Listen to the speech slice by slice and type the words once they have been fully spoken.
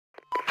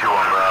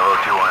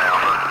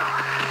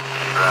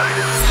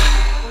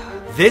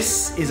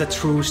This is a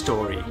true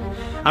story.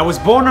 I was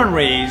born and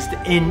raised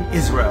in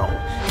Israel,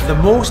 the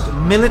most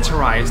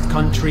militarized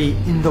country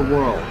in the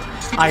world.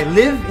 I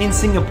live in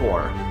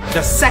Singapore,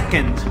 the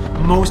second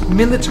most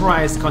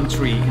militarized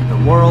country in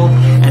the world,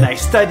 and I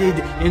studied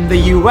in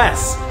the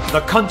US,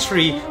 the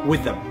country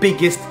with the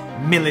biggest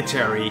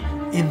military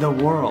in the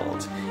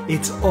world.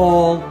 It's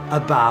all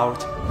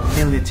about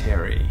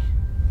military.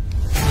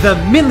 The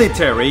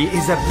military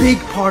is a big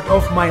part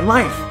of my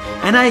life,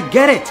 and I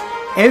get it.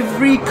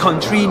 Every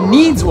country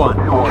needs one.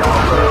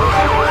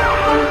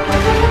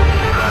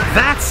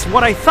 That's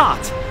what I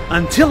thought,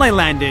 until I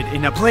landed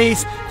in a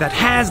place that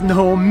has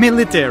no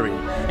military.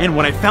 And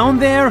what I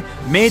found there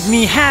made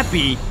me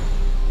happy,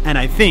 and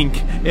I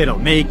think it'll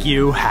make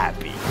you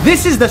happy.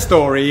 This is the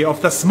story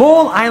of the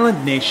small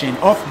island nation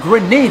of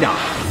Grenada.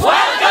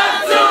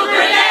 Welcome to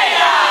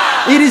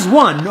Grenada! It is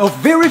one of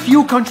very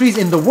few countries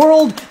in the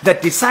world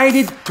that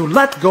decided to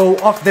let go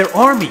of their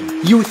army.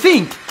 You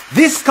think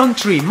this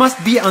country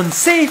must be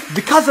unsafe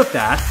because of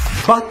that,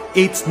 but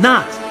it's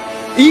not.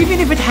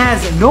 Even if it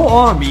has no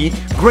army,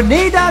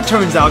 Grenada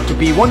turns out to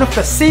be one of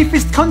the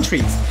safest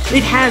countries.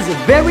 It has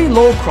very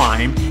low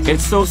crime.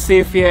 It's so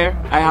safe here,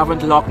 I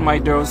haven't locked my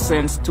doors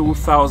since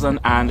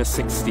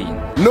 2016.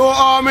 No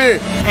army!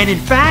 And in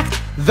fact,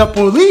 the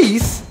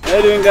police How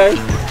you doing, guys?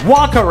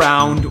 walk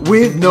around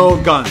with no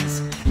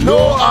guns.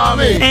 No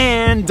army!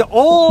 And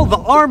all the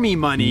army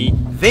money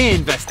they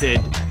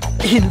invested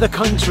in the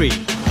country.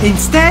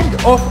 Instead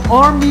of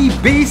army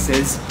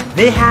bases,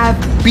 they have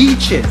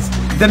beaches.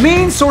 The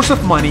main source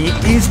of money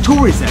is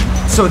tourism,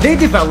 so they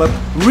develop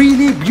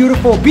really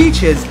beautiful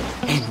beaches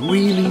and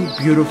really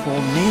beautiful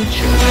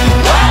nature.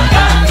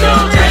 Welcome to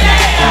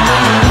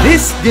Grenada!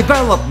 This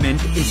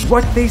development is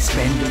what they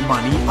spend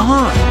money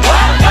on.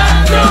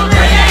 Welcome to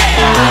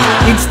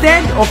Grenada!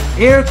 Instead of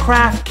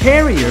aircraft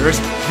carriers,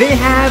 they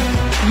have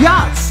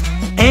yachts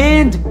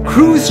and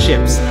cruise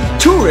ships.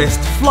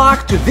 Tourists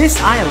flock to this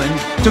island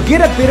to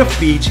get a bit of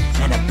beach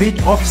and a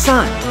bit of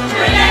sun.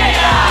 Grenada!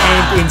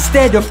 And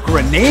instead of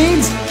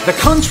grenades, the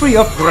country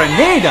of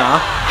Grenada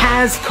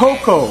has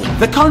cocoa.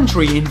 The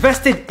country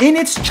invested in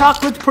its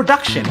chocolate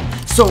production,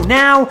 so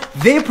now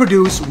they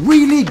produce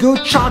really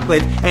good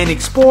chocolate and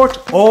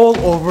export all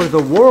over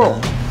the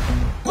world.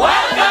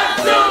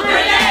 Welcome to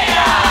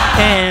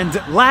Grenada! And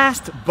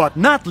last but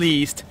not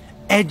least,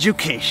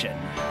 education.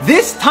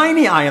 This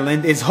tiny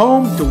island is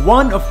home to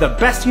one of the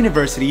best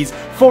universities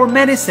for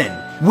medicine,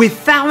 with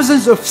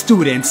thousands of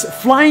students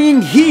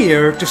flying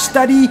here to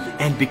study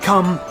and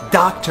become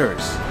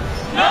doctors.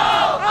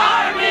 No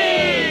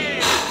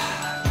army!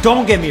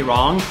 Don't get me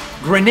wrong,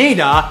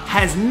 Grenada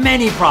has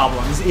many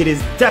problems. It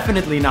is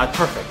definitely not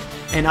perfect.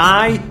 And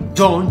I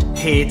don't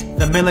hate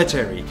the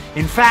military.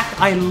 In fact,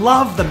 I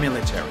love the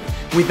military.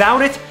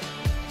 Without it,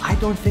 I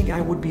don't think I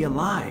would be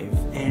alive,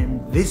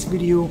 and this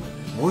video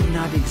would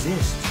not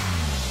exist.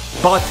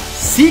 But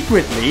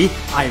secretly,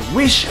 I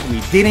wish we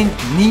didn't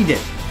need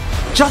it.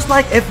 Just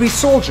like every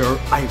soldier,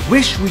 I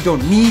wish we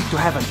don't need to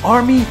have an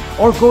army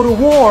or go to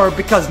war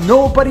because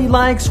nobody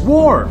likes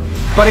war.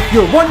 But if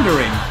you're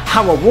wondering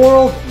how a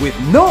world with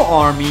no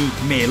army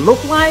may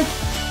look like,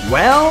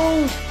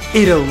 well,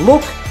 it'll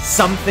look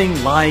something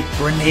like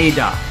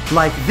Grenada.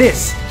 Like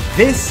this,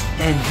 this,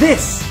 and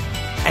this.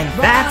 And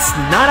that's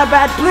not a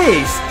bad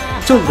place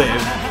to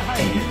live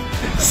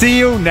in. See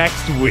you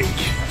next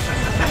week.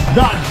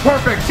 Not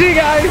perfect. See you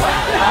guys.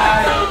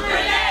 Welcome to Grenada!